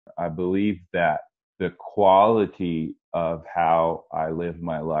I believe that the quality of how I live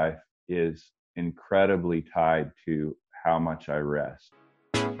my life is incredibly tied to how much I rest.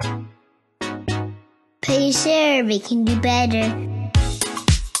 Please share, we can do better.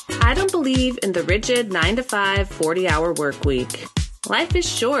 I don't believe in the rigid 9-to-5, 40-hour work week. Life is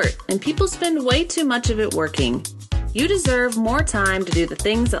short, and people spend way too much of it working. You deserve more time to do the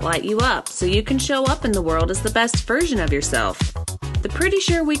things that light you up so you can show up in the world as the best version of yourself. The Pretty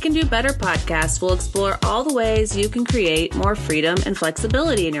Sure We Can Do Better podcast will explore all the ways you can create more freedom and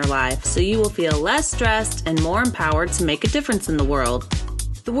flexibility in your life so you will feel less stressed and more empowered to make a difference in the world.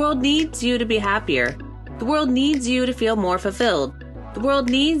 The world needs you to be happier. The world needs you to feel more fulfilled. The world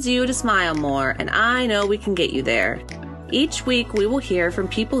needs you to smile more, and I know we can get you there. Each week, we will hear from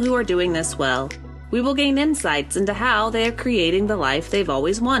people who are doing this well. We will gain insights into how they are creating the life they've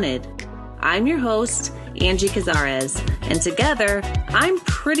always wanted. I'm your host, Angie Cazares, and together, I'm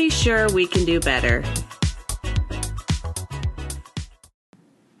pretty sure we can do better.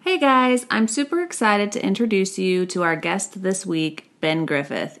 Hey guys, I'm super excited to introduce you to our guest this week, Ben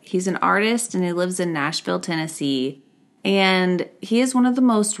Griffith. He's an artist and he lives in Nashville, Tennessee. And he is one of the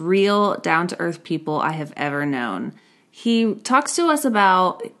most real, down-to-earth people I have ever known. He talks to us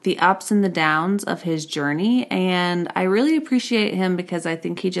about the ups and the downs of his journey, and I really appreciate him because I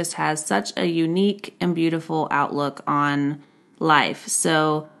think he just has such a unique and beautiful outlook on life.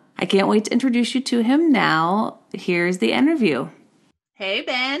 So I can't wait to introduce you to him now. Here's the interview. Hey,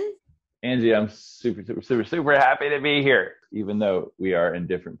 Ben. Angie, I'm super happy to be here, even though we are in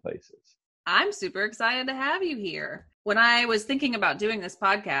different places. I'm super excited to have you here. When I was thinking about doing this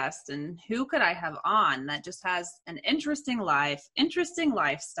podcast and who could I have on that just has an interesting life, interesting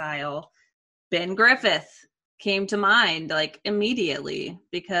lifestyle, Ben Griffith came to mind like immediately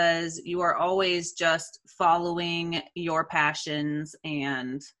because you are always just following your passions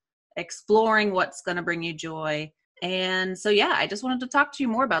and exploring what's going to bring you joy. And so, yeah, I just wanted to talk to you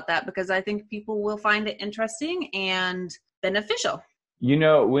more about that because I think people will find it interesting and beneficial. You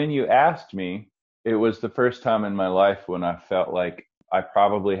know, when you asked me, it was the first time in my life when I felt like I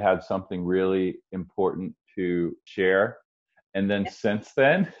probably had something really important to share. And then since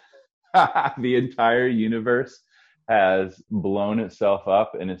then, the entire universe has blown itself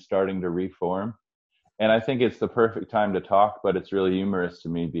up and is starting to reform. And I think it's the perfect time to talk, but it's really humorous to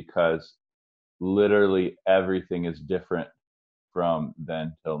me because literally everything is different from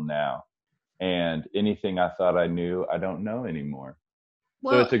then till now. And anything I thought I knew, I don't know anymore.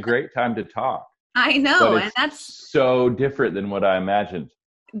 Well, so it's a great time to talk. I know, and that's so different than what I imagined.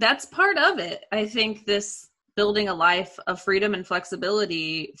 That's part of it. I think this building a life of freedom and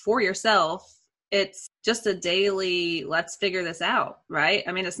flexibility for yourself, it's just a daily, let's figure this out, right?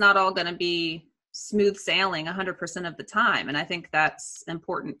 I mean, it's not all going to be smooth sailing 100% of the time. And I think that's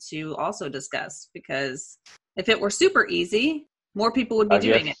important to also discuss because if it were super easy, more people would be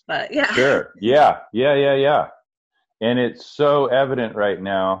doing it. But yeah. Sure. Yeah. And it's so evident right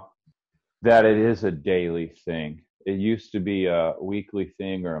now that it is a daily thing. It used to be a weekly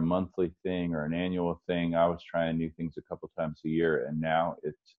thing or a monthly thing or an annual thing. I was trying new things a couple times a year, and now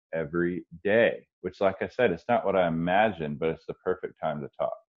it's every day, which, like I said, it's not what I imagined, but it's the perfect time to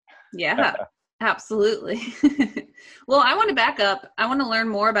talk. Yeah, absolutely. Well, I want to back up. I want to learn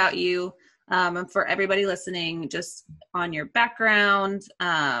more about you for everybody listening, just on your background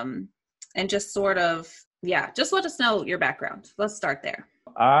and just sort of, just let us know your background. Let's start there.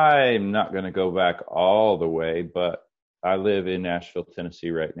 I'm not going to go back all the way, but I live in Nashville, Tennessee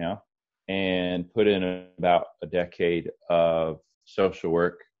right now and put in about a decade of social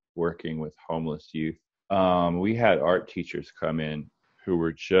work, working with homeless youth. We had art teachers come in who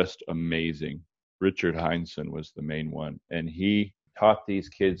were just amazing. Richard Heinsohn was the main one, and he taught these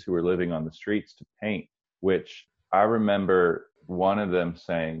kids who were living on the streets to paint, which I remember one of them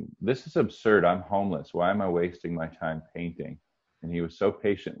saying, "This is absurd. I'm homeless. Why am I wasting my time painting?" And he was so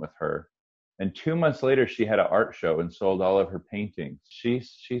patient with her. And 2 months later, she had an art show and sold all of her paintings. She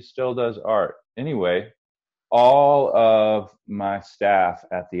still does art. Anyway, all of my staff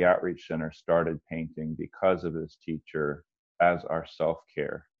at the outreach center started painting because of this teacher as our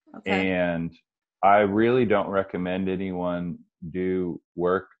self-care. Okay. And I really don't recommend anyone do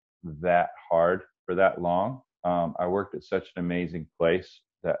work that hard for that long. I worked at such an amazing place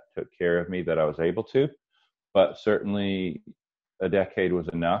that took care of me that I was able to, but certainly a decade was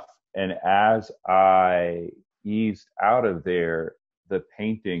enough. And as I eased out of there, the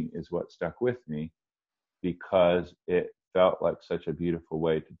painting is what stuck with me because it felt like such a beautiful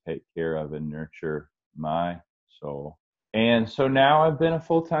way to take care of and nurture my soul. And so now I've been a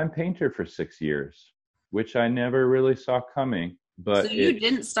full-time painter for 6 years, which I never really saw coming. So But you it's,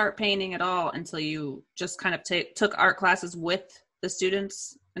 didn't start painting at all until you just kind of took art classes with the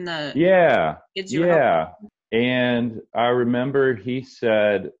students and the yeah, kids you were helping? yeah. And I remember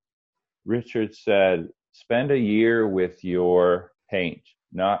Richard said, spend a year with your paint,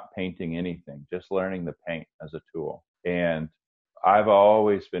 not painting anything, just learning the paint as a tool. And I've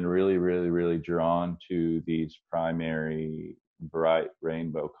always been really, really, really drawn to these primary bright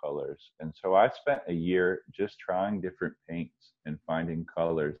rainbow colors. And so I spent a year just trying different paints and finding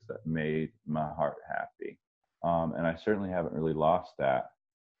colors that made my heart happy. And I certainly haven't really lost that.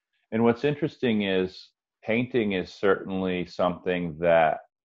 And what's interesting is painting is certainly something that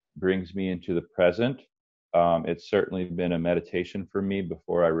brings me into the present. It's certainly been a meditation for me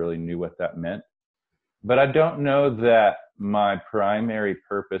before I really knew what that meant. But I don't know that my primary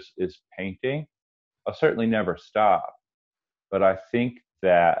purpose is painting. I'll certainly never stop. But I think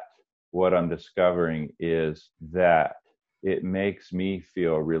that what I'm discovering is that it makes me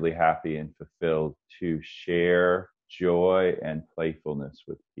feel really happy and fulfilled to share joy and playfulness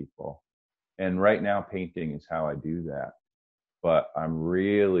with people. And right now, painting is how I do that. But I'm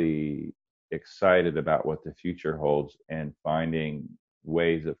really excited about what the future holds and finding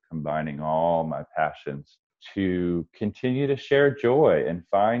ways of combining all my passions to continue to share joy and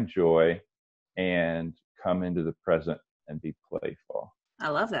find joy and come into the present and be playful. I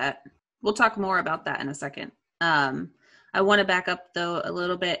love that. We'll talk more about that in a second. I want to back up though a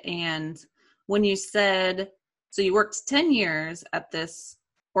little bit. And when you said, so you worked 10 years at this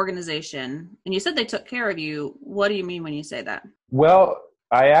organization and you said they took care of you. What do you mean when you say that? Well,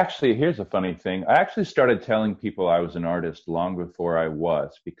 here's a funny thing. I actually started telling people I was an artist long before I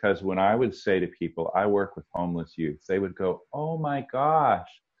was, because when I would say to people, I work with homeless youth, they would go, oh my gosh,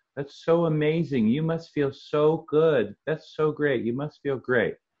 that's so amazing. You must feel so good. That's so great. You must feel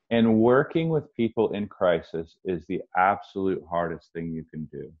great. And working with people in crisis is the absolute hardest thing you can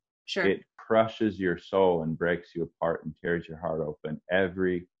do. Sure. It crushes your soul and breaks you apart and tears your heart open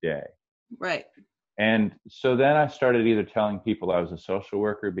every day. Right. And so then I started either telling people I was a social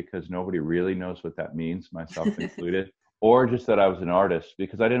worker because nobody really knows what that means, myself included, or just that I was an artist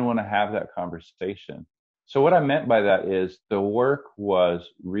because I didn't want to have that conversation. So what I meant by that is the work was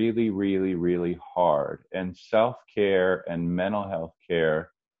really, really, really hard, and self-care and mental health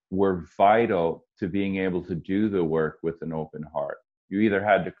care were vital to being able to do the work with an open heart. You either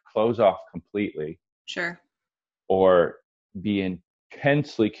had to close off completely, Sure, or be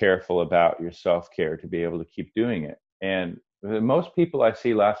intensely careful about your self-care to be able to keep doing it. And most people I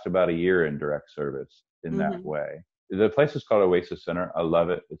see last about a year in direct service in that way. The place is called Oasis Center. I love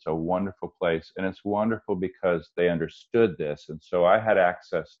it. It's a wonderful place. And it's wonderful because they understood this. And so I had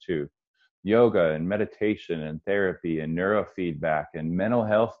access to yoga and meditation and therapy and neurofeedback and mental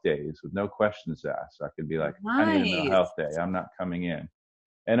health days with no questions asked. I could be like, I need a mental nice. health day. I'm not coming in.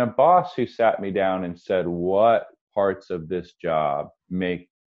 And a boss who sat me down and said, what parts of this job make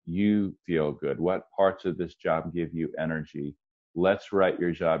you feel good? What parts of this job give you energy? Let's write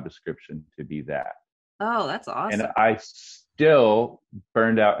your job description to be that. Oh, that's And awesome. I still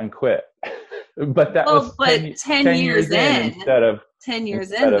burned out and quit. But that was Well, but 10 10 years years in in, instead of 10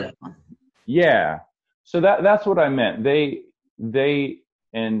 years instead in of though. yeah. So that's what I meant. They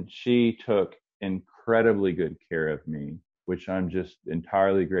and she took incredibly good care of me, which I'm just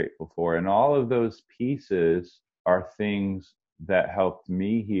entirely grateful for. And all of those pieces are things that helped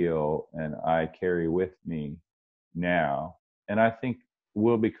me heal and I carry with me now. And I think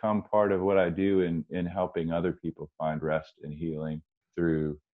will become part of what I do in helping other people find rest and healing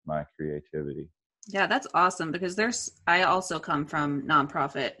through my creativity. Yeah, that's awesome because I also come from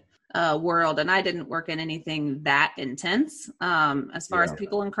nonprofit world and I didn't work in anything that intense as far as Yeah.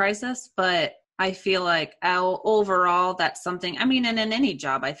 people in crisis, but I feel like overall that's something, I mean, and in any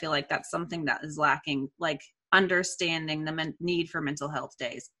job, I feel like that's something that is lacking, like understanding the need for mental health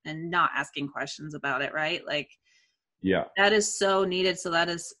days and not asking questions about it, right? Like, Yeah. that is so needed. So that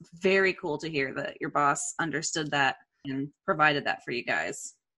is very cool to hear that your boss understood that and provided that for you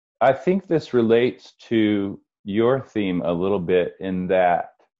guys. I think this relates to your theme a little bit in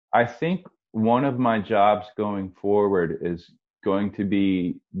that I think one of my jobs going forward is going to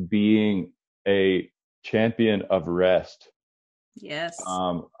be being a champion of rest. Yes.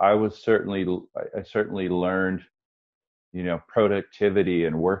 I certainly learned, productivity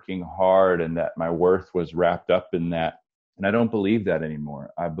and working hard and that my worth was wrapped up in that. And I don't believe that anymore.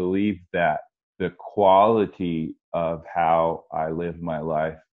 I believe that the quality of how I live my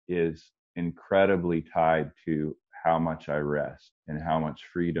life is incredibly tied to how much I rest and how much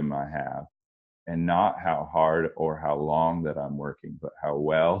freedom I have, and not how hard or how long that I'm working, but how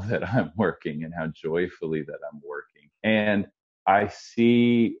well that I'm working and how joyfully that I'm working. And I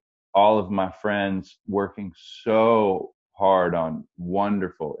see all of my friends working so hard on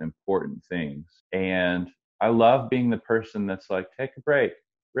wonderful, important things. And I love being the person that's like, take a break,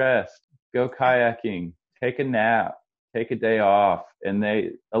 rest, go kayaking, take a nap, take a day off. And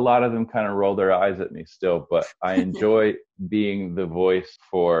a lot of them kind of roll their eyes at me still, but I enjoy being the voice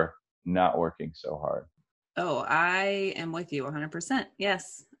for not working so hard. Oh, I am with you 100%.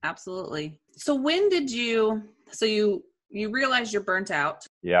 Yes, absolutely. So when did you realize you're burnt out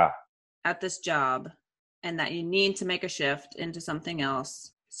Yeah. at this job and that you need to make a shift into something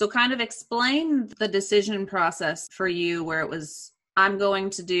else? So kind of explain the decision process for you where it was, I'm going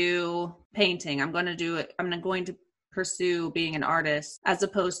to do painting. I'm going to pursue being an artist, as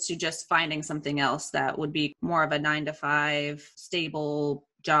opposed to just finding something else that would be more of a 9-to-5 stable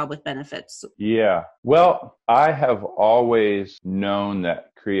job with benefits. Yeah. Well, I have always known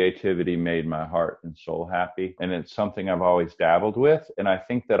that creativity made my heart and soul happy. And it's something I've always dabbled with. And I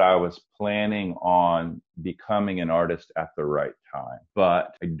think that I was planning on becoming an artist at the right time.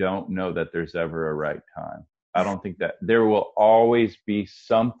 But I don't know that there's ever a right time. I don't think that there will always be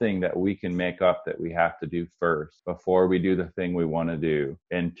something that we can make up that we have to do first before we do the thing we want to do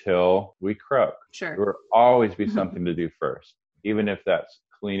until we croak. Sure. There will always be something to do first, even if that's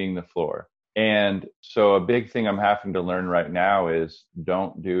cleaning the floor. And so a big thing I'm having to learn right now is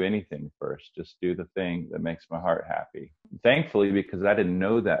don't do anything first. Just do the thing that makes my heart happy. Thankfully, because I didn't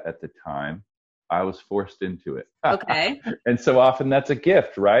know that at the time, I was forced into it. Okay. And so often that's a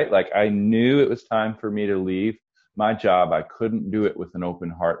gift, right? Like I knew it was time for me to leave my job. I couldn't do it with an open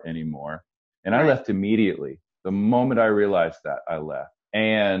heart anymore. And I left immediately. The moment I realized that, I left.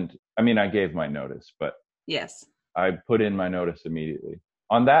 And I mean, I gave my notice, but yes, I put in my notice immediately.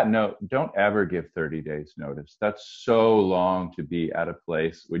 On that note, don't ever give 30 days notice. That's so long to be at a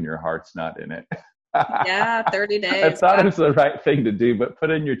place when your heart's not in it. Yeah, 30 days. I thought it was the right thing to do, but put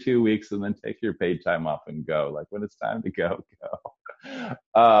in your 2 weeks and then take your paid time off and go. Like when it's time to go,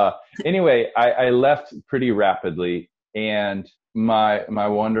 go. Anyway, I left pretty rapidly, and my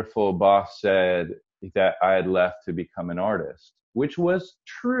wonderful boss said that I had left to become an artist, which was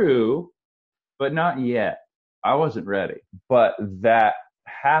true, but not yet. I wasn't ready. But that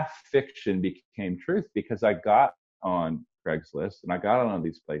half fiction became truth because I got on Craigslist and I got on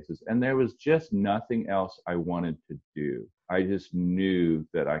these places and there was just nothing else I wanted to do. I just knew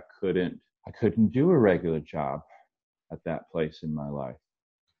that I couldn't do a regular job at that place in my life.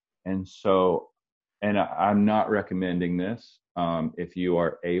 And so, and I'm not recommending this. If you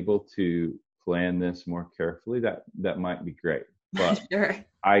are able to plan this more carefully, that might be great. But sure.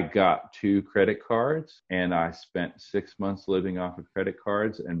 I got 2 credit cards and I spent 6 months living off of credit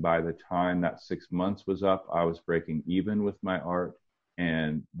cards. And by the time that 6 months was up, I was breaking even with my art.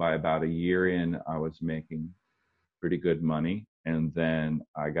 And by about a year in, I was making pretty good money. And then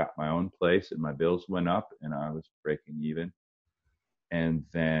I got my own place and my bills went up and I was breaking even. And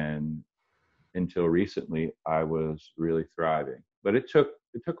then until recently, I was really thriving. But it took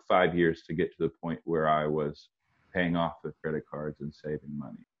 5 years to get to the point where I was paying off the credit cards and saving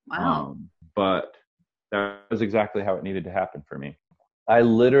money. Wow. But that was exactly how it needed to happen for me. I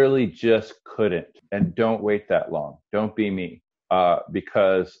literally just couldn't. And don't wait that long. Don't be me.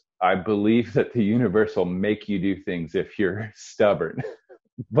 Because I believe that the universe will make you do things if you're stubborn.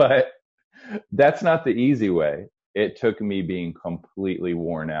 But that's not the easy way. It took me being completely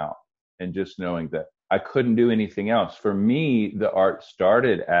worn out and just knowing that I couldn't do anything else. For me, the art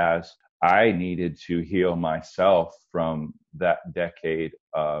started as I needed to heal myself from that decade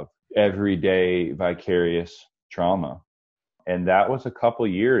of everyday vicarious trauma. And that was a couple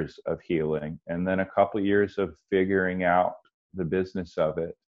years of healing and then a couple years of figuring out the business of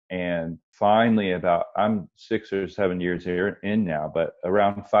it. And finally, I'm 6 or 7 years in now, but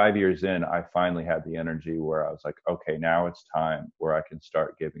around 5 years in, I finally had the energy where I was like, okay, now it's time where I can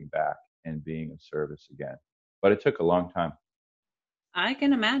start giving back and being of service again. But it took a long time. I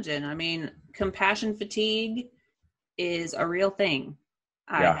can imagine. I mean, compassion fatigue is a real thing,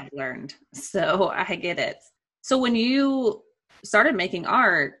 I have learned. So I get it. So when you started making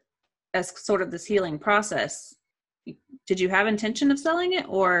art as sort of this healing process, did you have intention of selling it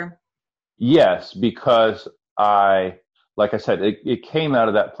or? Yes, because like I said, it came out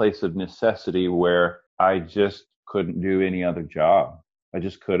of that place of necessity where I just couldn't do any other job. I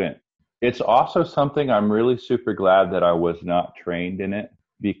just couldn't. It's also something I'm really super glad that I was not trained in it,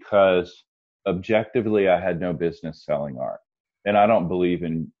 because objectively I had no business selling art. And I don't believe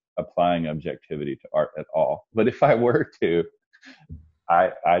in applying objectivity to art at all. But if I were to,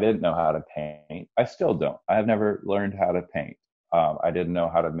 I didn't know how to paint. I still don't. I have never learned how to paint. I didn't know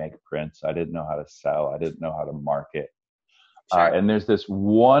how to make prints. I didn't know how to sell. I didn't know how to market. Sure. And there's this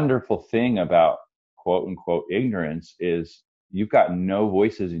wonderful thing about quote unquote ignorance is you've got no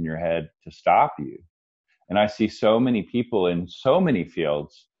voices in your head to stop you. And I see so many people in so many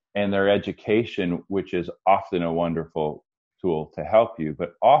fields and their education, which is often a wonderful tool to help you,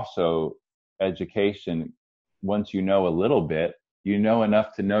 but also education, once you know a little bit, you know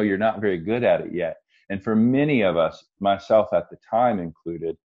enough to know you're not very good at it yet. And for many of us, myself at the time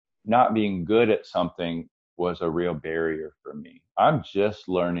included, not being good at something was a real barrier for me. I'm just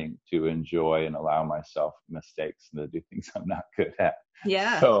learning to enjoy and allow myself mistakes and to do things I'm not good at.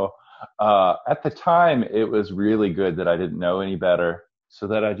 Yeah. So at the time, it was really good that I didn't know any better, so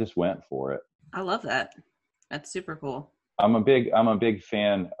that I just went for it. I love that. That's super cool. I'm a big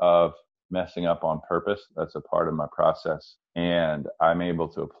fan of messing up on purpose. That's a part of my process, and I'm able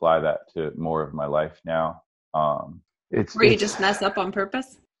to apply that to more of my life now. Where you just mess up on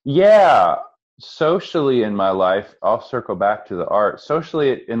purpose? Yeah. Socially in my life, I'll circle back to the art.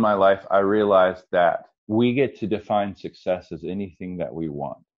 Socially in my life, I realized that we get to define success as anything that we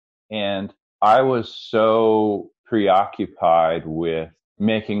want. And I was so preoccupied with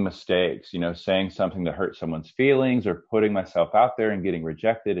making mistakes, saying something that hurt someone's feelings or putting myself out there and getting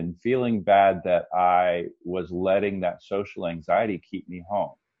rejected and feeling bad that I was letting that social anxiety keep me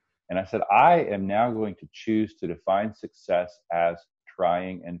home. And I said, I am now going to choose to define success as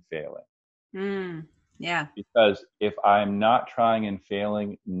trying and failing. Yeah. Because if I'm not trying and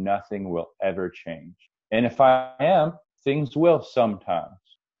failing, nothing will ever change. And if I am, things will sometimes.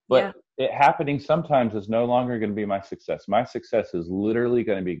 But it happening sometimes is no longer going to be my success. My success is literally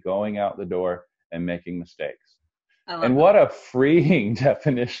going to be going out the door and making mistakes. And what a freeing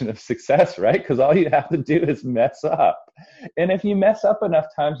definition of success, right? Because all you have to do is mess up. And if you mess up enough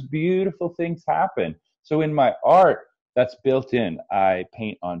times, beautiful things happen. So in my art, that's built in. I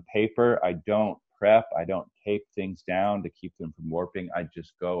paint on paper. I don't prep. I don't tape things down to keep them from warping. I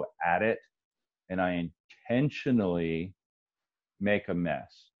just go at it. And I intentionally make a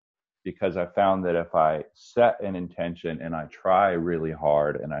mess, because I found that if I set an intention and I try really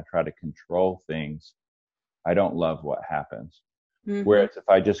hard and I try to control things, I don't love what happens. Whereas if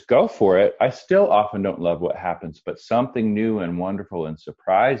I just go for it, I still often don't love what happens, but something new and wonderful and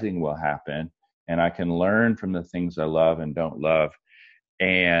surprising will happen. And I can learn from the things I love and don't love.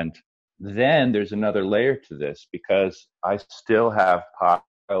 And then there's another layer to this, because I still have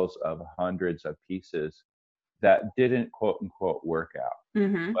piles of hundreds of pieces that didn't quote unquote work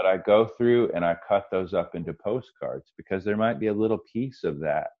out. But I go through and I cut those up into postcards, because there might be a little piece of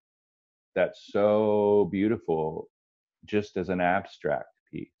that that's so beautiful just as an abstract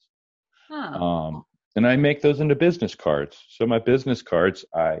piece. And I make those into business cards. So my business cards,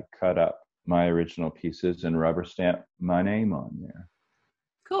 I cut up my original pieces and rubber stamp my name on there.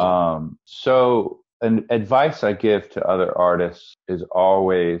 Cool. So an advice I give to other artists is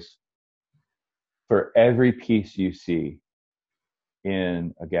always, for every piece you see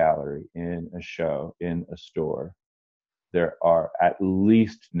in a gallery, in a show, in a store, there are at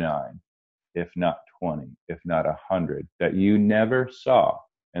least 9, if not 20, if not 100, that you never saw.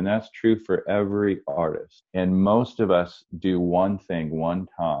 And that's true for every artist. And most of us do one thing one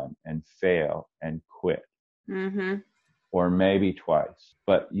time and fail and quit. Or maybe twice.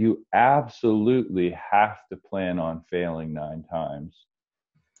 But you absolutely have to plan on failing 9 times.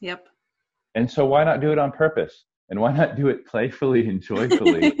 Yep. And so why not do it on purpose? And why not do it playfully and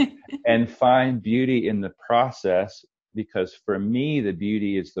joyfully and find beauty in the process? Because for me, the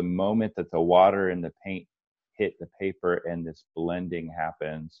beauty is the moment that the water and the paint hit the paper and this blending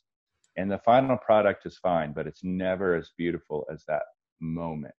happens. And the final product is fine, but it's never as beautiful as that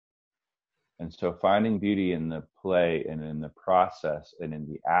moment. And so finding beauty in the play and in the process and in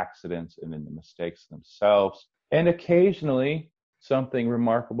the accidents and in the mistakes themselves, and occasionally something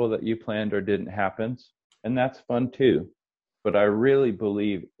remarkable that you planned or didn't happen, and that's fun too. But I really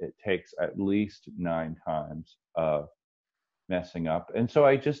believe it takes at least 9 times of messing up. And so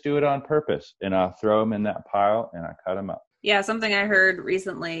I just do it on purpose, and I'll throw them in that pile and I cut them up. Yeah, something I heard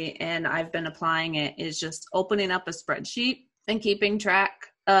recently, and I've been applying it, is just opening up a spreadsheet and keeping track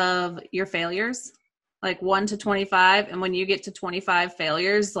of your failures, like 1 to 25. And when you get to 25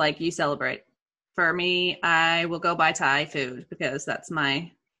 failures, like, you celebrate. For me, I will go buy Thai food because that's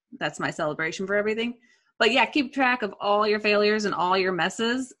my celebration for everything. But yeah, keep track of all your failures and all your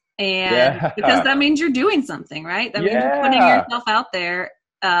messes. And because that means you're doing something, right? That means you're putting yourself out there.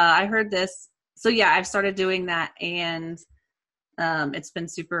 I heard this. So yeah, I've started doing that, and it's been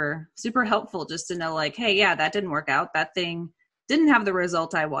super, super helpful just to know, like, hey, yeah, that didn't work out. That thing didn't have the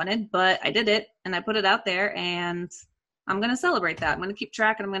result I wanted, but I did it and I put it out there, and I'm going to celebrate that. I'm going to keep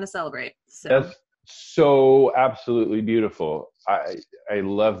track and I'm going to celebrate. So so absolutely beautiful. I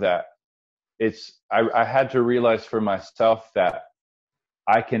love that. I had to realize for myself that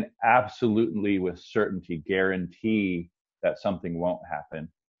I can absolutely with certainty guarantee that something won't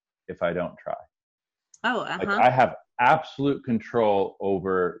happen if I don't try. Oh, Like I have absolute control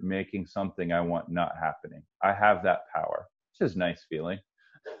over making something I want not happening. I have that power, which is a nice feeling.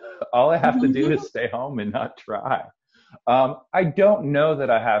 All I have to do is stay home and not try. I don't know that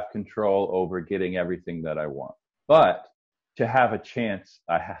I have control over getting everything that I want, but to have a chance,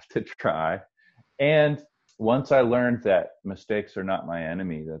 I have to try. And once I learned that mistakes are not my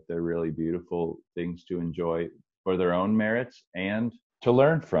enemy, that they're really beautiful things to enjoy for their own merits and to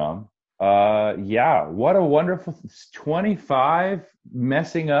learn from. Yeah, what a wonderful 25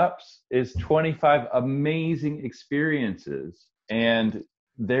 messing ups is 25 amazing experiences. And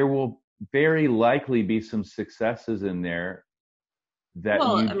there will very likely be some successes in there that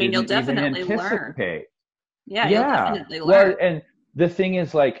you didn't you'll even definitely anticipate. learn. Yeah, you'll Yeah. definitely learn. Well, and the thing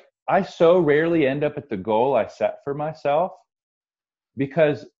is, like, I so rarely end up at the goal I set for myself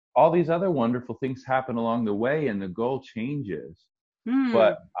because all these other wonderful things happen along the way and the goal changes.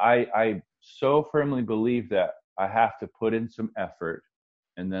 But I so firmly believe that I have to put in some effort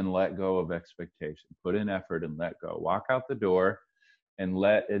and then let go of expectation. Put in effort and let go. Walk out the door and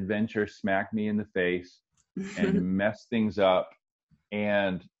let adventure smack me in the face and mess things up.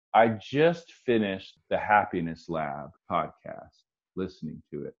 And I just finished the Happiness Lab podcast, listening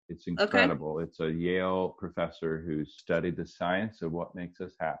to it. It's incredible. Okay. It's a Yale professor who studied the science of what makes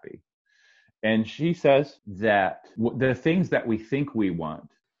us happy. And she says that the things that we think we want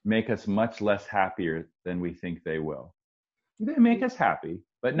make us much less happier than we think they will. They make us happy,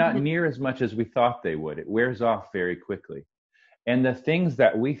 but not near as much as we thought they would. It wears off very quickly. And the things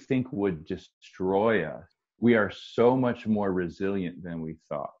that we think would destroy us, we are so much more resilient than we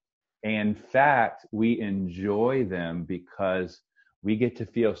thought. And in fact, we enjoy them because we get to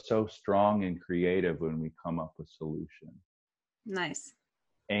feel so strong and creative when we come up with solutions. Nice.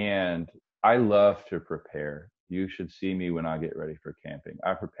 And I love to prepare. You should see me when I get ready for camping.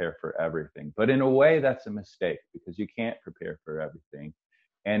 I prepare for everything. But in a way, that's a mistake because you can't prepare for everything.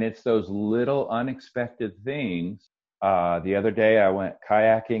 And it's those little unexpected things. The other day, I went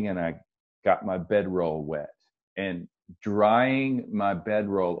kayaking and I got my bedroll wet. And drying my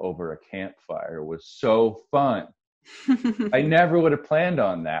bedroll over a campfire was so fun. I never would have planned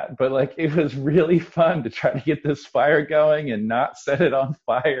on that, but like it was really fun to try to get this fire going and not set it on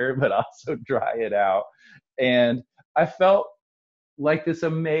fire, but also dry it out. And I felt like this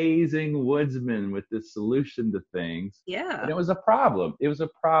amazing woodsman with this solution to things. Yeah. And it was a problem. It was a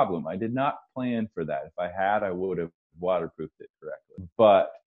problem. I did not plan for that. If I had, I would have waterproofed it correctly.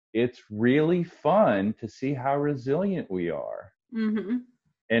 But it's really fun to see how resilient we are. Mm-hmm.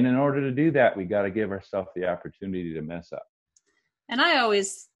 And in order to do that, we got to give ourselves the opportunity to mess up. And I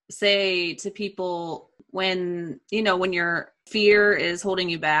always say to people when your fear is holding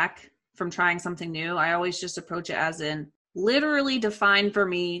you back from trying something new, I always just approach it as in literally define for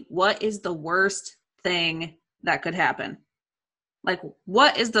me, what is the worst thing that could happen? Like,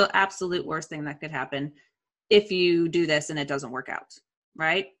 what is the absolute worst thing that could happen if you do this and it doesn't work out,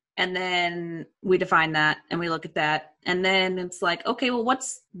 right? And then we define that and we look at that. And then it's like, okay, well,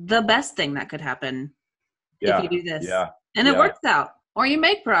 what's the best thing that could happen if you do this? Yeah. And it works out or you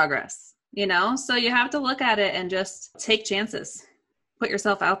make progress, So you have to look at it and just take chances. Put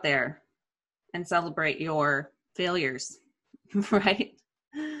yourself out there and celebrate your failures, right?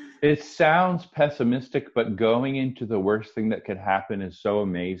 It sounds pessimistic, but going into the worst thing that could happen is so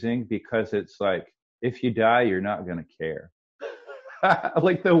amazing because it's like, if you die, you're not going to care.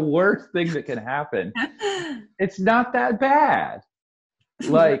 Like the worst thing that can happen, it's not that bad.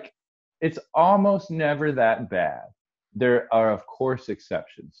 Like it's almost never that bad. There are, of course,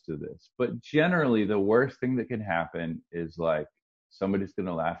 exceptions to this, but generally the worst thing that can happen is like somebody's going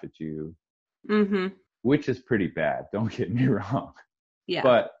to laugh at you, which is pretty bad. Don't get me wrong. Yeah.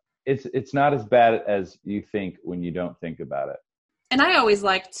 But it's not as bad as you think when you don't think about it. And I always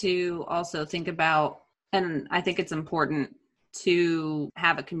like to also think about, and I think it's important to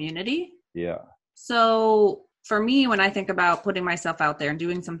have a community. Yeah. So for me, when I think about putting myself out there and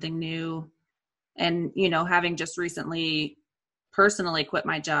doing something new and, having just recently personally quit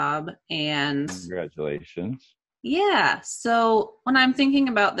my job and congratulations. Yeah. So when I'm thinking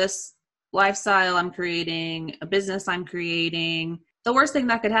about this lifestyle I'm creating, a business I'm creating, the worst thing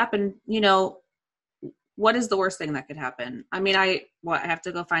that could happen, what is the worst thing that could happen? I mean, I have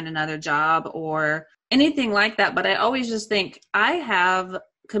to go find another job or anything like that. But I always just think I have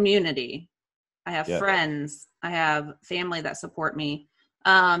community. I have friends. I have family that support me.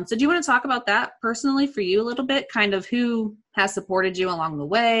 So do you want to talk about that personally for you a little bit? Kind of who has supported you along the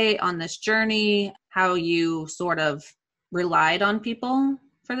way on this journey, how you sort of relied on people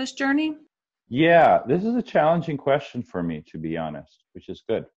for this journey? Yeah, this is a challenging question for me, to be honest, which is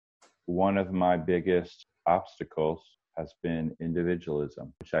good. One of my biggest obstacles has been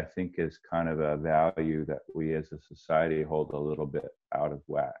individualism, which I think is kind of a value that we as a society hold a little bit out of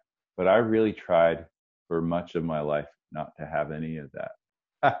whack. But I really tried for much of my life not to have any of that.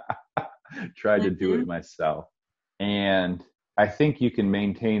 Tried to do it myself. And I think you can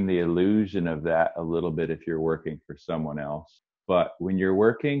maintain the illusion of that a little bit if you're working for someone else. But when you're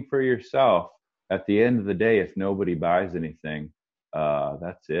working for yourself, at the end of the day, if nobody buys anything,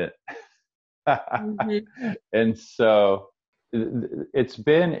 that's it. And so it's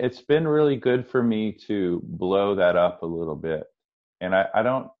been really good for me to blow that up a little bit. And I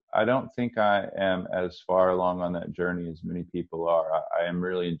don't think I am as far along on that journey as many people are. I am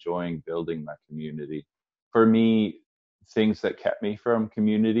really enjoying building my community. For me, things that kept me from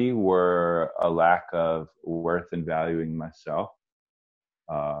community were a lack of worth and valuing myself,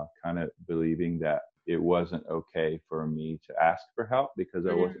 kind of believing that it wasn't okay for me to ask for help because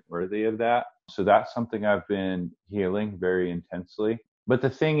I wasn't worthy of that. So that's something I've been healing very intensely. But the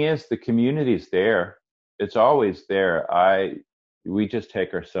thing is, the community's there. It's always there. We just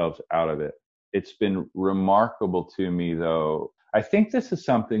take ourselves out of it. It's been remarkable to me, though. I think this is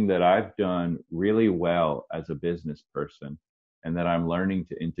something that I've done really well as a business person and that I'm learning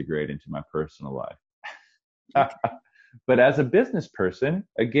to integrate into my personal life. But as a business person,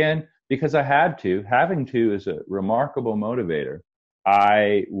 again, because I had to, having to is a remarkable motivator.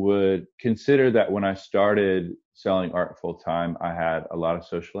 I would consider that when I started selling art full time, I had a lot of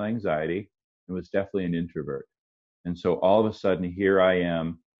social anxiety and was definitely an introvert. And so all of a sudden, here I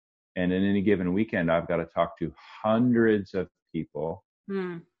am. And in any given weekend, I've got to talk to hundreds of people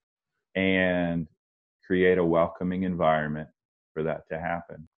and create a welcoming environment for that to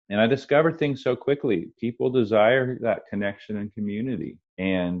happen. And I discovered things so quickly. People desire that connection and community.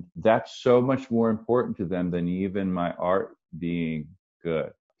 And that's so much more important to them than even my art being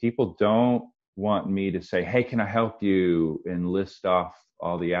good. People don't want me to say, hey, can I help you? And list off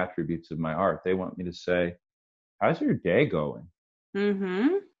all the attributes of my art. They want me to say, how's your day going?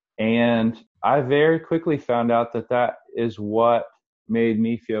 And I very quickly found out that that is what made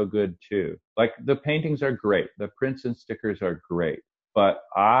me feel good too. Like the paintings are great. The prints and stickers are great. But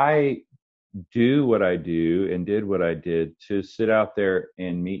I do what I do and did what I did to sit out there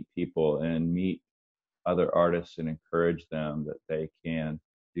and meet people and meet other artists and encourage them that they can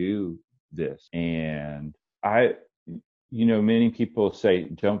do this. And many people say,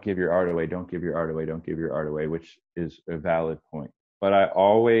 don't give your art away, don't give your art away, don't give your art away, which is a valid point. But I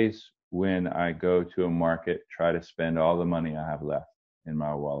always, when I go to a market, try to spend all the money I have left in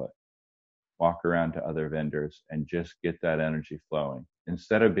my wallet, walk around to other vendors and just get that energy flowing.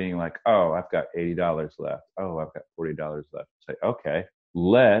 Instead of being like, oh, I've got $80 left. Oh, I've got $40 left. Say, okay,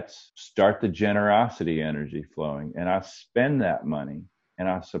 let's start the generosity energy flowing. And I spend that money and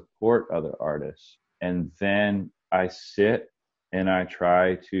I support other artists. And then I sit and I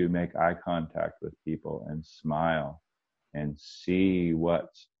try to make eye contact with people and smile and see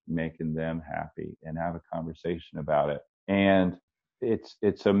what's making them happy and have a conversation about it. And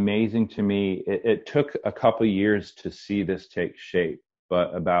it's amazing to me. It took a couple years to see this take shape,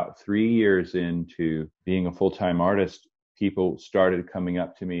 but about 3 years into being a full-time artist, people started coming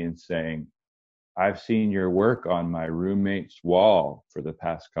up to me and saying, I've seen your work on my roommate's wall for the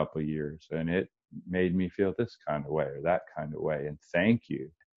past couple of years, and it made me feel this kind of way or that kind of way, and thank you.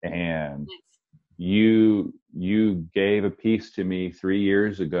 And you gave a piece to me 3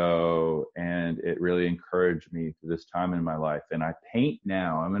 years ago, and it really encouraged me through this time in my life. And I paint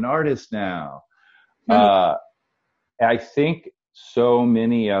now. I'm an artist now. I think so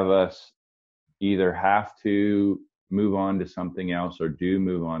many of us either have to move on to something else or do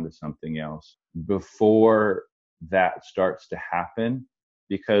move on to something else before that starts to happen,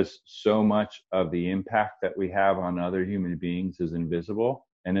 because so much of the impact that we have on other human beings is invisible.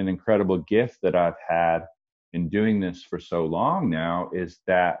 And an incredible gift that I've had in doing this for so long now is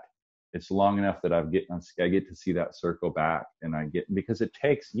that it's long enough that I get to see that circle back, and because it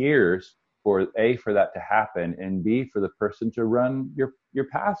takes years for that to happen, and B, for the person to run your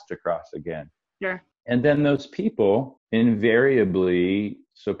past across again. Sure. And then those people invariably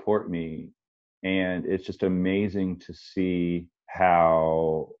support me. And it's just amazing to see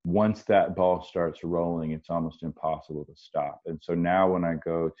how once that ball starts rolling, it's almost impossible to stop. And so now when I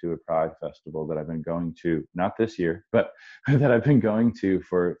go to a Pride festival that I've been going to, not this year, but that I've been going to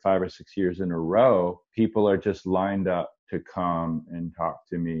for 5 or 6 years in a row, people are just lined up to come and talk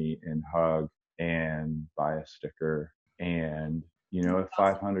to me and hug and buy a sticker. And, if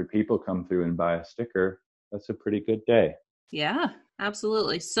 500 people come through and buy a sticker, that's a pretty good day. Yeah,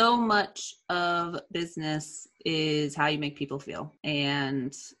 absolutely. So much of business is how you make people feel.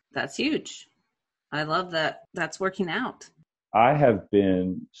 And that's huge. I love that that's working out. I have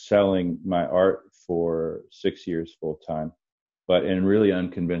been selling my art for 6 years full time, but in really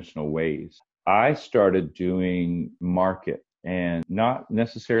unconventional ways. I started doing market, and not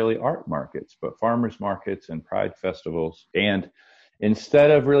necessarily art markets, but farmers markets and pride festivals. And instead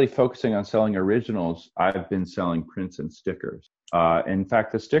of really focusing on selling originals, I've been selling prints and stickers. In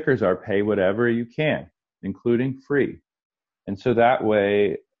fact, the stickers are pay whatever you can, including free. And so that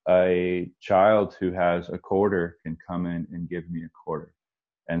way, a child who has a quarter can come in and give me a quarter.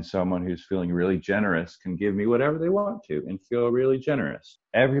 And someone who's feeling really generous can give me whatever they want to and feel really generous.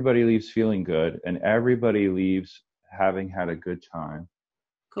 Everybody leaves feeling good, and everybody leaves having had a good time.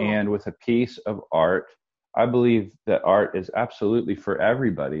 Cool. And with a piece of art, I believe that art is absolutely for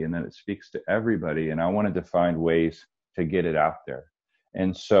everybody and that it speaks to everybody. And I wanted to find ways to get it out there.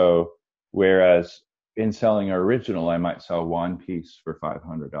 And so, whereas in selling an original, I might sell one piece for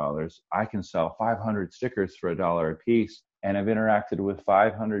 $500, I can sell 500 stickers for $1 a piece. And I've interacted with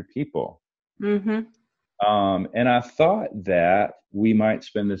 500 people. Mm-hmm. And I thought that we might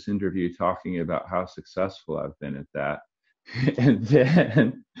spend this interview talking about how successful I've been at that. And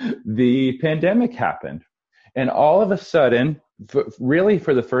then the pandemic happened. And all of a sudden, really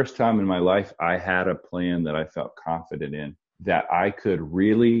for the first time in my life, I had a plan that I felt confident in, that I could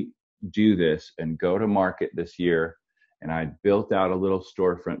really do this and go to market this year. And I built out a little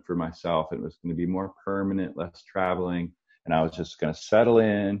storefront for myself. It was going to be more permanent, less traveling. And I was just going to settle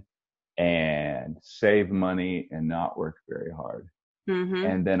in and save money and not work very hard. Mm-hmm.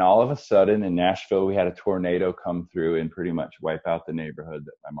 And then all of a sudden in Nashville, we had a tornado come through and pretty much wipe out the neighborhood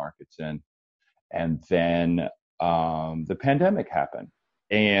that my market's in. And then the pandemic happened.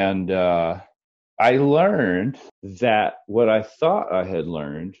 And I learned that what I thought I had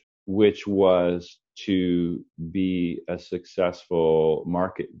learned, which was to be a successful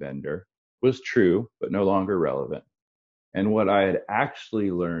market vendor, was true, but no longer relevant. And what I had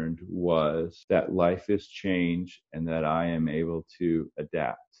actually learned was that life is change and that I am able to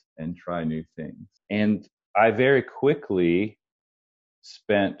adapt and try new things. And I very quickly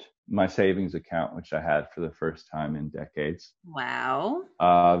spent my savings account, which I had for the first time in decades. Wow.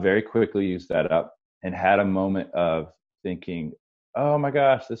 Very quickly used that up and had a moment of thinking, oh my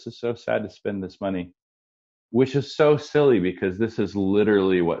gosh, this is so sad to spend this money, which is so silly because this is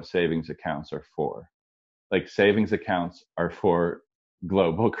literally what savings accounts are for. Like savings accounts are for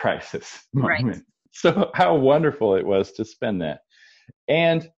global crisis moment. Right. So how wonderful it was to spend that.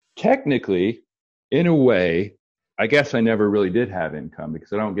 And technically, in a way, I guess I never really did have income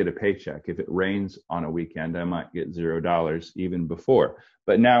because I don't get a paycheck. If it rains on a weekend, I might get $0 even before.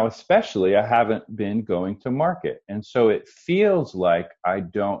 But now, especially, I haven't been going to market. And so it feels like I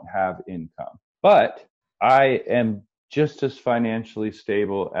don't have income. But I am just as financially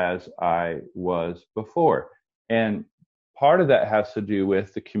stable as I was before. And part of that has to do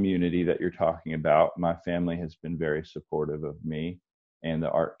with the community that you're talking about. My family has been very supportive of me, and the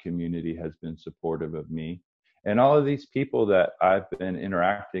art community has been supportive of me. And all of these people that I've been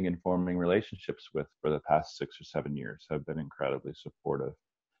interacting and forming relationships with for the past 6 or 7 years have been incredibly supportive.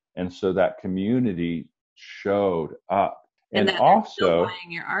 And so that community showed up. And that also still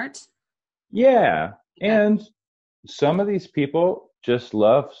buying your art? Yeah. Okay. And some of these people just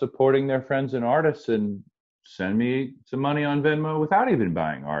love supporting their friends and artists and send me some money on Venmo without even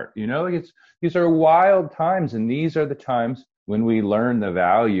buying art. These are wild times, and these are the times when we learn the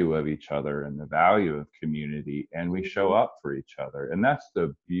value of each other and the value of community, and we show up for each other. And that's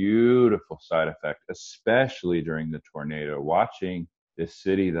the beautiful side effect, especially during the tornado, watching this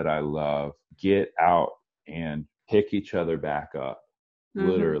city that I love get out and pick each other back up,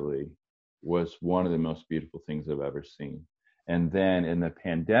 literally, was one of the most beautiful things I've ever seen. And then in the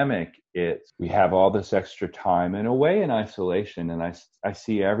pandemic, we have all this extra time and away in isolation. And I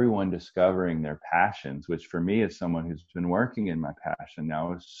see everyone discovering their passions, which for me as someone who's been working in my passion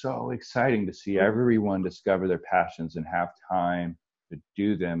now is so exciting to see everyone discover their passions and have time to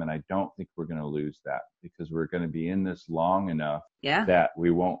do them. And I don't think we're going to lose that because we're going to be in this long enough that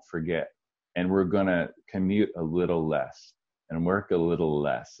we won't forget. And we're going to commute a little less and work a little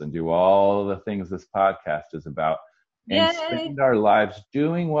less and do all the things this podcast is about. and Yay. spend our lives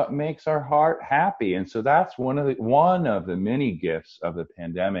doing what makes our heart happy. And so that's one of the many gifts of the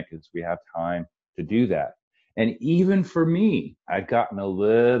pandemic is we have time to do that. And even for me, I've gotten a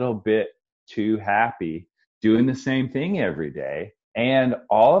little bit too happy doing the same thing every day. And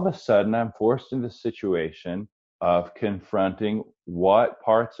all of a sudden, I'm forced into the situation of confronting what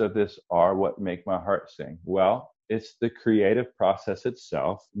parts of this are what make my heart sing. Well, it's the creative process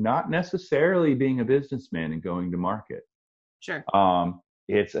itself, not necessarily being a businessman and going to market. Sure.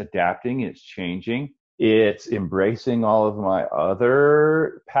 It's adapting, it's changing, it's embracing all of my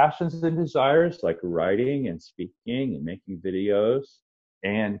other passions and desires, like writing and speaking and making videos,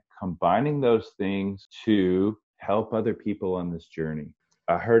 and combining those things to help other people on this journey.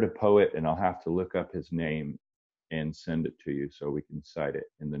 I heard a poet, and I'll have to look up his name and send it to you so we can cite it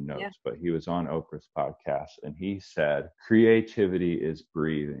in the notes. Yeah. But he was on Oprah's podcast, and he said, creativity is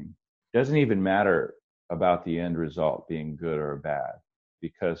breathing. It doesn't even matter about the end result being good or bad,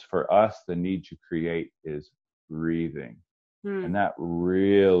 because for us, the need to create is breathing. And that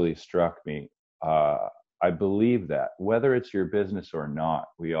really struck me. I believe that whether it's your business or not,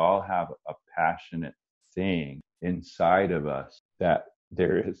 we all have a passionate thing inside of us that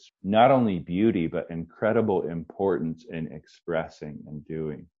there is not only beauty, but incredible importance in expressing and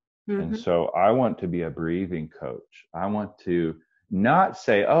doing. And so I want to be a breathing coach. I want to not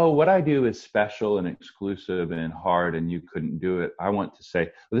say, oh, what I do is special and exclusive and hard and you couldn't do it. I want to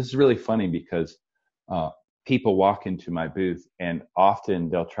say, well, this is really funny because people walk into my booth and often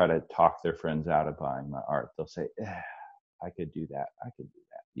they'll try to talk their friends out of buying my art. They'll say, I could do that. I could do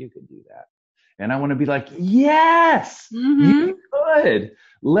that. You could do that. And I want to be like, yes, you could.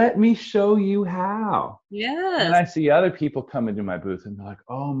 Let me show you how. Yes. And I see other people come into my booth and they're like,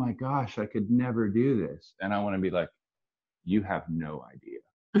 oh my gosh, I could never do this. And I want to be like, you have no idea.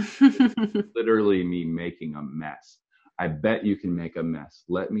 Literally me making a mess. I bet you can make a mess.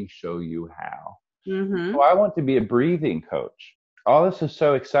 Let me show you how. So I want to be a breathing coach. All this is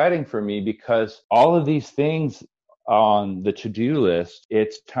so exciting for me because all of these things on the to-do list,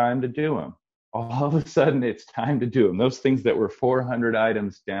 it's time to do them. All of a sudden, it's time to do them. Those things that were 400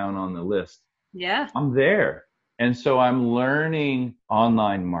 items down on the list. Yeah. I'm there. And so I'm learning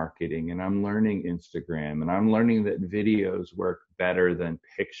online marketing and I'm learning Instagram and I'm learning that videos work better than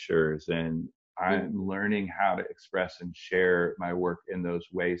pictures. And I'm learning how to express and share my work in those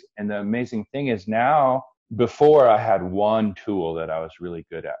ways. And the amazing thing is now, before I had one tool that I was really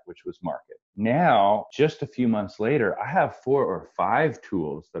good at, which was market. Now, just a few months later, I have 4 or 5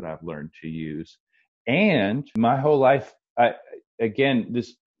 tools that I've learned to use. And my whole life,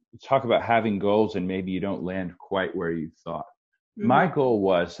 this talk about having goals and maybe you don't land quite where you thought. My goal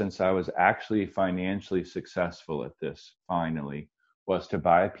was, since I was actually financially successful at this finally, was to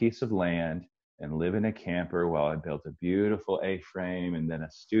buy a piece of land and live in a camper while I built a beautiful A-frame and then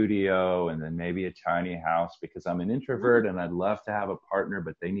a studio and then maybe a tiny house because I'm an introvert and I'd love to have a partner,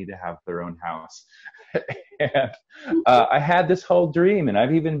 but they need to have their own house. And I had this whole dream and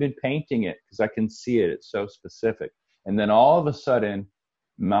I've even been painting it because I can see it. It's so specific. And then all of a sudden,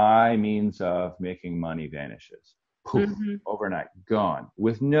 my means of making money vanishes. Poof, overnight, gone,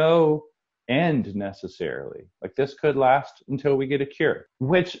 with no end necessarily. Like this could last until we get a cure,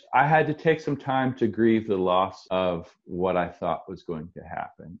 which I had to take some time to grieve the loss of what I thought was going to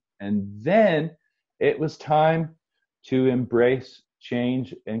happen. And then it was time to embrace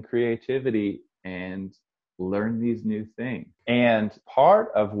change and creativity and learn these new things. And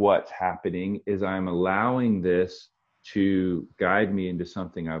part of what's happening is I'm allowing this to guide me into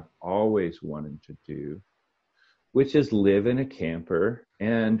something I've always wanted to do, which is live in a camper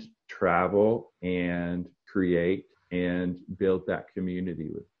and travel and create and build that community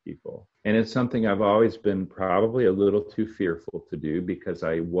with people. And it's something I've always been probably a little too fearful to do because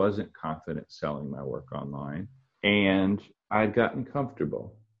I wasn't confident selling my work online and I'd gotten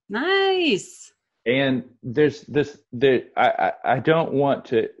comfortable. Nice. And I don't want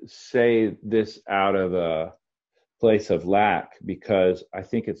to say this out of a place of lack because I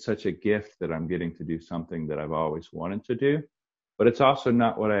think it's such a gift that I'm getting to do something that I've always wanted to do, but it's also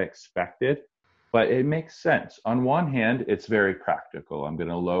not what I expected, but it makes sense. On one hand, it's very practical. I'm going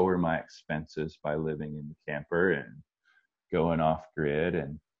to lower my expenses by living in the camper and going off grid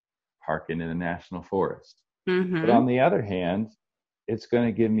and parking in the national forest. But on the other hand, it's going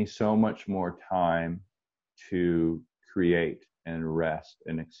to give me so much more time to create and rest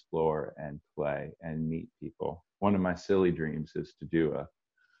and explore and play and meet people. One of my silly dreams is to do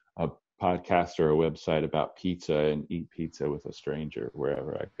a podcast or a website about pizza and eat pizza with a stranger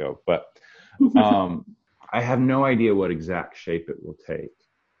wherever I go. But I have no idea what exact shape it will take.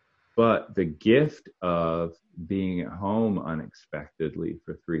 But the gift of being at home unexpectedly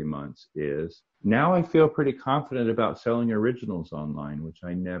for 3 months is now I feel pretty confident about selling originals online, which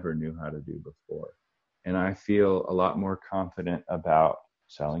I never knew how to do before. And I feel a lot more confident about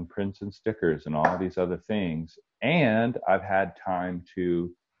selling prints and stickers and all these other things. And I've had time to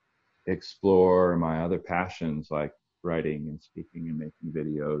explore my other passions like writing and speaking and making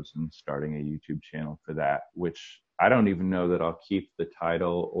videos and starting a YouTube channel for that, which I don't even know that I'll keep the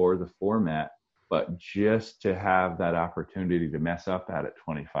title or the format, but just to have that opportunity to mess up at it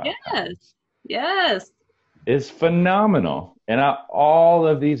 25 times Yes. is phenomenal. And all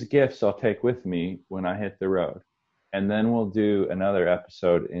of these gifts I'll take with me when I hit the road. And then we'll do another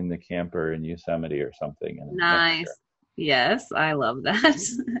episode in the camper in Yosemite or something. Nice. Yes, I love that.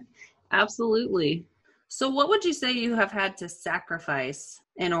 Absolutely. So what would you say you have had to sacrifice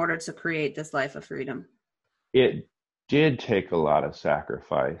in order to create this life of freedom? It did take a lot of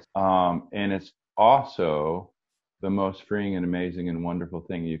sacrifice. And it's also the most freeing and amazing and wonderful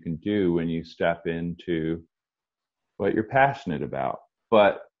thing you can do when you step into what you're passionate about.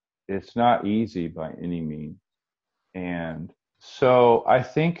 But it's not easy by any means. And so I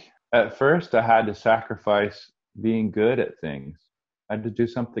think at first I had to sacrifice being good at things. I had to do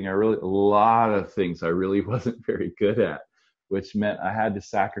something a lot of things I really wasn't very good at, which meant I had to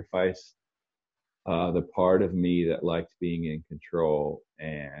sacrifice the part of me that liked being in control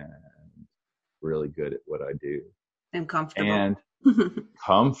and really good at what I do. And comfortable. And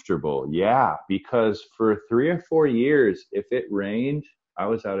comfortable, yeah, because for 3 or 4 years, if it rained, I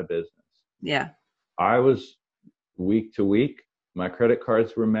was out of business. Yeah. I was week to week. My credit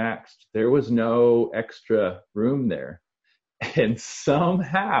cards were maxed. There was no extra room there. And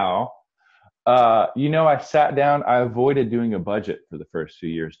somehow, I sat down. I avoided doing a budget for the first few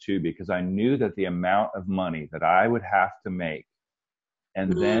years too, because I knew that the amount of money that I would have to make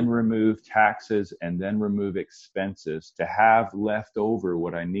and then remove taxes and then remove expenses to have left over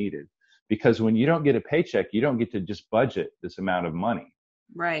what I needed. Because when you don't get a paycheck, you don't get to just budget this amount of money.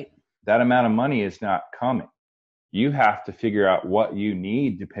 Right. That amount of money is not coming. You have to figure out what you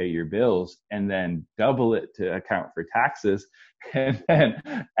need to pay your bills and then double it to account for taxes and then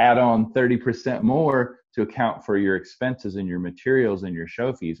add on 30% more to account for your expenses and your materials and your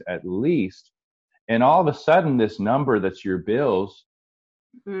show fees at least. And all of a sudden, this number that's your bills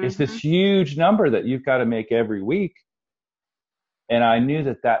is this huge number that you've got to make every week. And I knew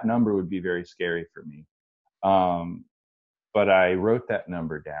that number would be very scary for me. But I wrote that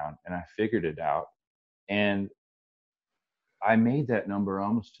number down and I figured it out. And I made that number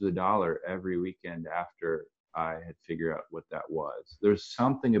almost to the dollar every weekend after I had figured out what that was. There's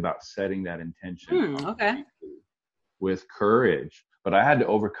something about setting that intention with courage, but I had to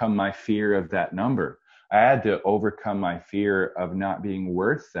overcome my fear of that number. I had to overcome my fear of not being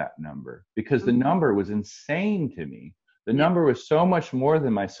worth that number because the number was insane to me. The number was so much more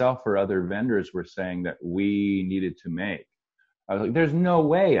than myself or other vendors were saying that we needed to make. I was like, there's no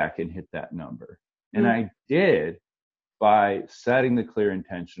way I can hit that number. And I did by setting the clear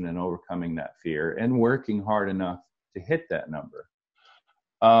intention and overcoming that fear and working hard enough to hit that number.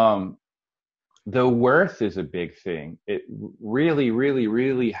 The worth is a big thing. It really, really,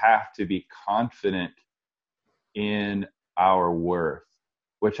 really have to be confident in our worth,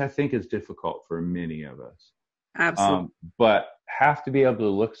 which I think is difficult for many of us. Absolutely. But have to be able to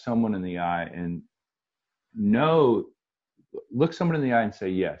look someone in the eye and look someone in the eye and say,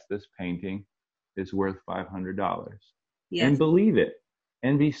 yes, this painting is worth $500. Yes. And believe it.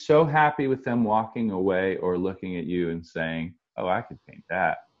 And be so happy with them walking away or looking at you and saying, oh, I could paint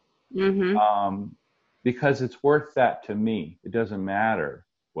that. Because it's worth that to me. It doesn't matter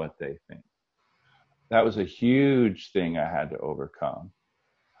what they think. That was a huge thing I had to overcome.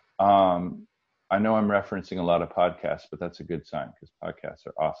 I know I'm referencing a lot of podcasts, but that's a good sign because podcasts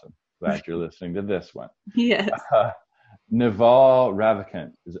are awesome. Glad you're listening to this one. Yes. Naval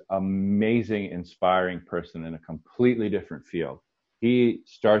Ravikant is an amazing, inspiring person in a completely different field. He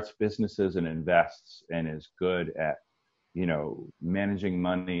starts businesses and invests and is good at, managing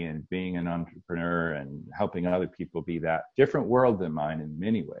money and being an entrepreneur and helping other people be that. Different world than mine in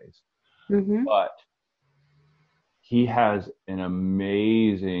many ways. But he has an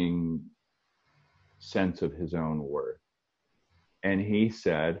amazing sense of his own worth. And he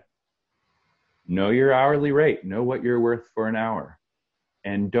said, know your hourly rate, know what you're worth for an hour,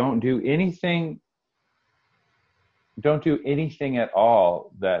 and don't do anything at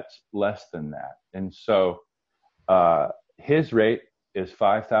all that's less than that. And so his rate is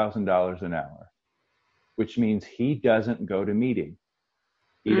 $5,000 an hour, which means he doesn't go to meetings.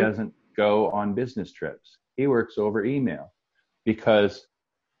 He doesn't go on business trips. He works over email because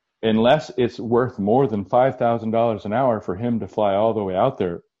unless it's worth more than $5,000 an hour for him to fly all the way out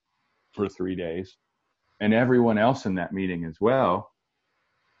there for 3 days, and everyone else in that meeting as well,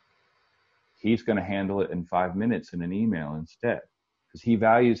 he's going to handle it in 5 minutes in an email instead, because he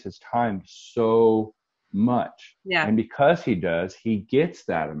values his time so much. Yeah. And because he does, he gets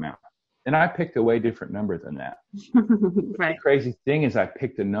that amount. And I picked a way different number than that. Right. The crazy thing is I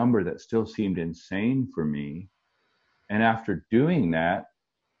picked a number that still seemed insane for me. And after doing that,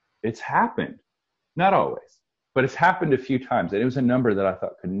 it's happened. Not always, but it's happened a few times. And it was a number that I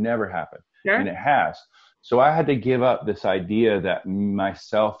thought could never happen. Sure. And it has. So I had to give up this idea that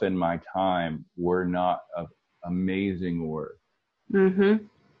myself and my time were not of amazing worth. Mm-hmm.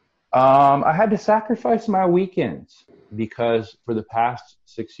 I had to sacrifice my weekends, because for the past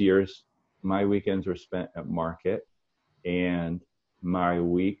 6 years, my weekends were spent at market, and my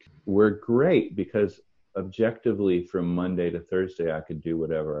week were great because objectively from Monday to Thursday, I could do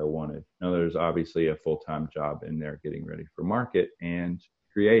whatever I wanted. Now there's obviously a full-time job in there getting ready for market and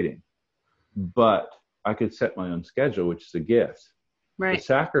creating, but I could set my own schedule, which is a gift. Right. The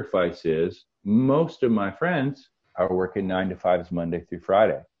sacrifice is most of my friends are working 9 to 5s Monday through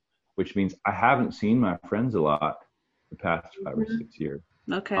Friday, which means I haven't seen my friends a lot the past 5 or 6 years.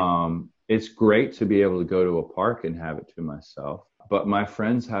 Okay. It's great to be able to go to a park and have it to myself, but my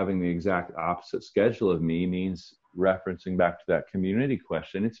friends having the exact opposite schedule of me means, referencing back to that community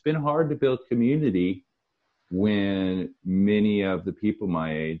question, it's been hard to build community when many of the people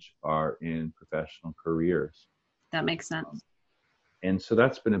my age are in professional careers. That makes sense. And so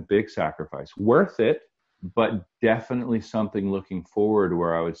that's been a big sacrifice. Worth it, but definitely something looking forward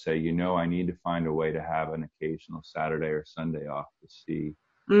where I would say, I need to find a way to have an occasional Saturday or Sunday off to see.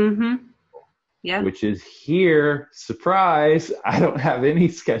 Mm-hmm. Yeah. Which is here. Surprise. I don't have any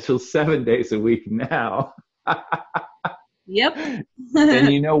scheduled 7 days a week now. Yep.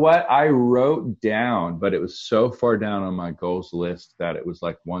 And you know what? I wrote down, but it was so far down on my goals list that it was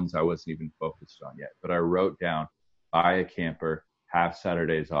like ones I wasn't even focused on yet. But I wrote down, buy a camper, have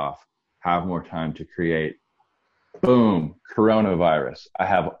Saturdays off, have more time to create. Boom, coronavirus. I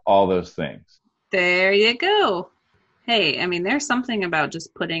have all those things. There you go. Hey, I mean, there's something about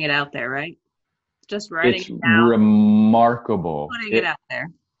just putting it out there, right? Just writing It's it down. Remarkable. Putting it out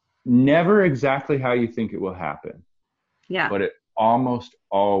there. Never exactly how you think it will happen. Yeah. But it almost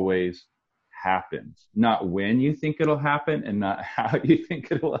always happens. Not when you think it'll happen and not how you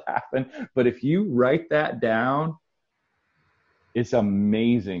think it'll happen. But if you write that down, it's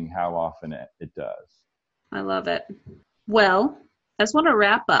amazing how often it does. I love it. Well, I just want to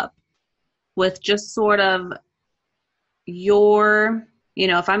wrap up with just sort of your,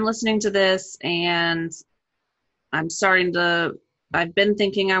 if I'm listening to this and I've been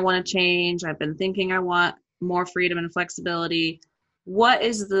thinking I want to change, I've been thinking I want more freedom and flexibility, what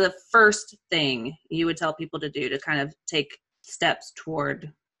is the first thing you would tell people to do to kind of take steps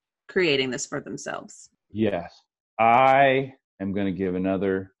toward creating this for themselves? Yes. I am going to give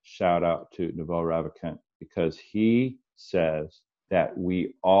another shout out to Naval Ravikant, because he says that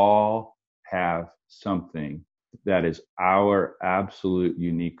we all have something that is our absolute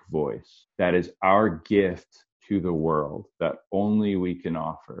unique voice, that is our gift to the world that only we can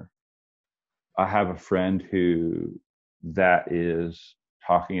offer. I have a friend who that is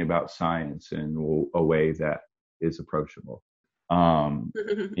talking about science in a way that is approachable.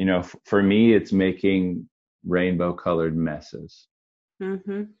 For me, it's making rainbow colored messes.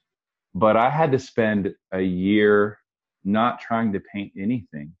 Mm-hmm. But I had to spend a year not trying to paint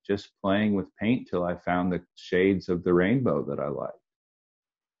anything, just playing with paint till I found the shades of the rainbow that I liked.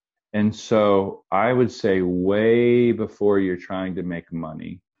 And so I would say way before you're trying to make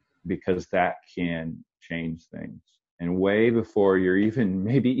money, because that can change things, and way before you're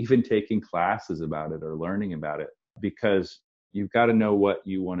maybe even taking classes about it or learning about it, because you've got to know what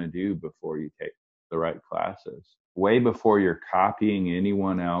you want to do before you take the right classes. Way before you're copying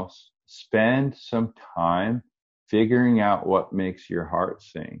anyone else, spend some time figuring out what makes your heart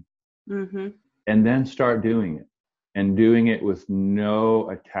sing. Mm-hmm. And then start doing it, and doing it with no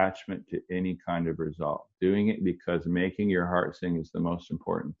attachment to any kind of result. Doing it because making your heart sing is the most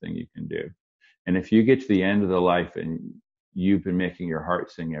important thing you can do. And if you get to the end of the life and you've been making your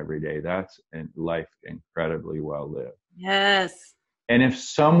heart sing every day, that's a life incredibly well lived. Yes. And if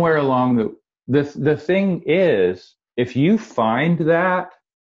somewhere along the thing is, if you find that,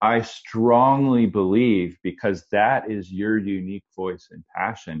 I strongly believe, because that is your unique voice and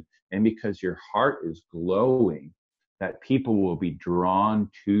passion, and because your heart is glowing, that people will be drawn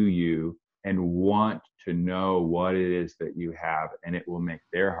to you and want to know what it is that you have, and it will make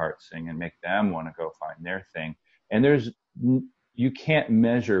their heart sing and make them want to go find their thing. And you can't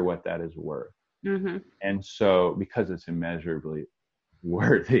measure what that is worth. Mm-hmm. And so, because it's immeasurably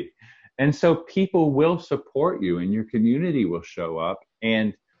worthy. And so people will support you and your community will show up.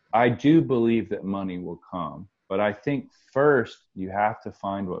 And I do believe that money will come. But I think first you have to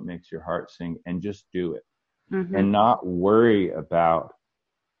find what makes your heart sing and just do it. Mm-hmm. And not worry about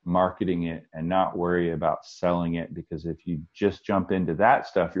marketing it and not worry about selling it, because if you just jump into that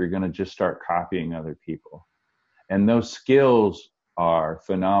stuff, you're going to just start copying other people. And those skills are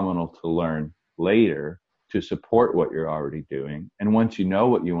phenomenal to learn later to support what you're already doing. And once you know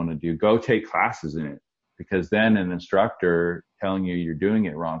what you want to do, go take classes in it, because then an instructor telling you you're doing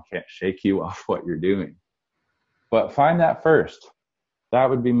it wrong can't shake you off what you're doing. But find that first. That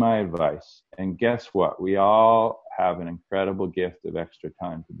would be my advice. And guess what? We all have an incredible gift of extra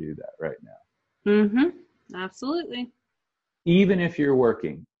time to do that right now. Mm-hmm. Absolutely. Even if you're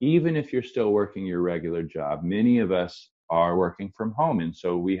working, even if you're still working your regular job, many of us are working from home. And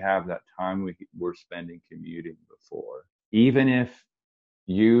so we have that time we're spending commuting before. Even if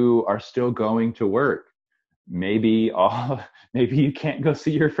you are still going to work, maybe you can't go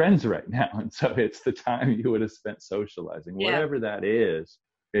see your friends right now. And so it's the time you would have spent socializing, whatever that is.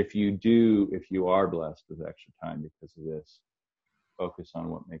 If you are blessed with extra time because of this, focus on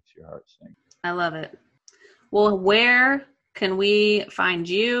what makes your heart sing. I love it. Well, where can we find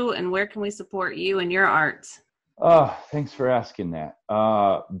you and where can we support you and your art? Oh, thanks for asking that.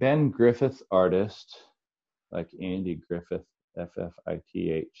 Ben Griffith Artist, like Andy Griffith,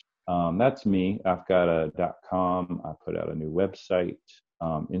 F-F-I-T-H. That's me. I've got a .com. I put out a new website.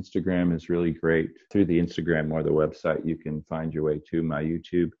 Instagram is really great. Through the Instagram or the website, you can find your way to my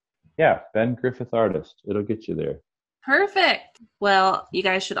YouTube. Yeah, Ben Griffith Artist. It'll get you there. Perfect. Well, you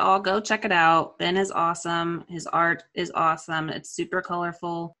guys should all go check it out. Ben is awesome. His art is awesome. It's super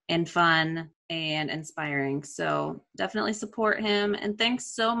colorful and fun and inspiring. So definitely support him. And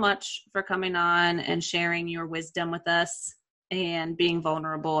thanks so much for coming on and sharing your wisdom with us and being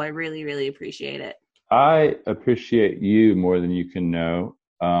vulnerable. I really, really appreciate it. I appreciate you more than you can know.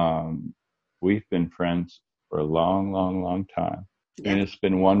 We've been friends for a long, long, long time. Yeah. And it's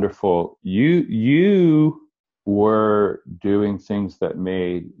been wonderful. You were doing things that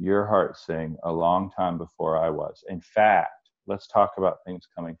made your heart sing a long time before I was. In fact, let's talk about things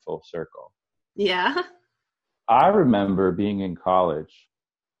coming full circle. Yeah. I remember being in college,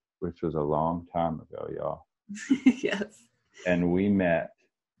 which was a long time ago, y'all. Yes. And we met,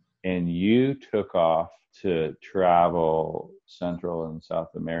 and you took off to travel Central and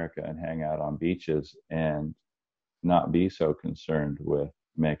South America and hang out on beaches and not be so concerned with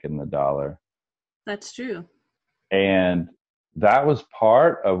making the dollar. That's true. And that was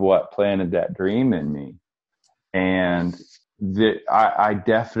part of what planted that dream in me. And I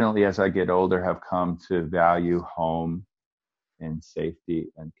definitely, as I get older, have come to value home and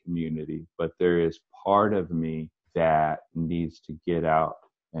safety and community. But there is part of me that needs to get out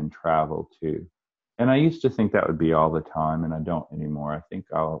and travel too. And I used to think that would be all the time, and I don't anymore. I think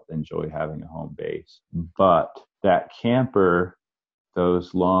I'll enjoy having a home base. But that camper,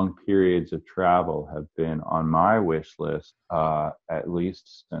 those long periods of travel have been on my wish list at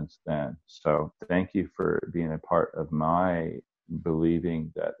least since then. So thank you for being a part of my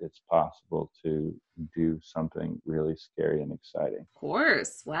believing that it's possible to do something really scary and exciting. Of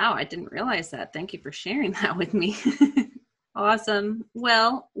course. Wow, I didn't realize that. Thank you for sharing that with me. Awesome.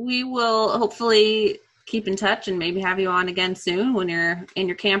 Well, we will hopefully keep in touch and maybe have you on again soon when you're in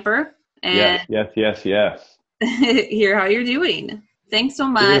your camper. And Yes. hear how you're doing. Thanks so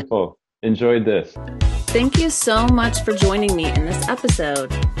much. Beautiful. Enjoyed this. Thank you so much for joining me in this episode.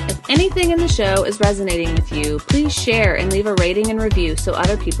 If anything in the show is resonating with you, please share and leave a rating and review so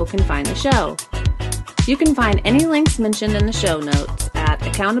other people can find the show. You can find any links mentioned in the show notes at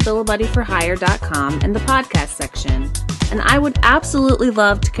accountabilityforhire.com in the podcast section. And I would absolutely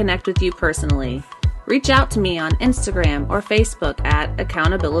love to connect with you personally. Reach out to me on Instagram or Facebook at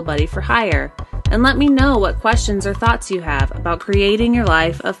accountabilityforhire and let me know what questions or thoughts you have about creating your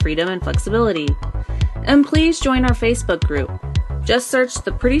life of freedom and flexibility. And please join our Facebook group. Just search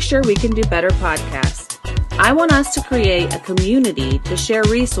the Pretty Sure We Can Do Better podcast. I want us to create a community to share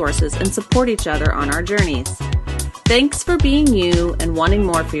resources and support each other on our journeys. Thanks for being you and wanting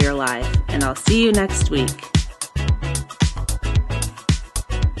more for your life, and I'll see you next week.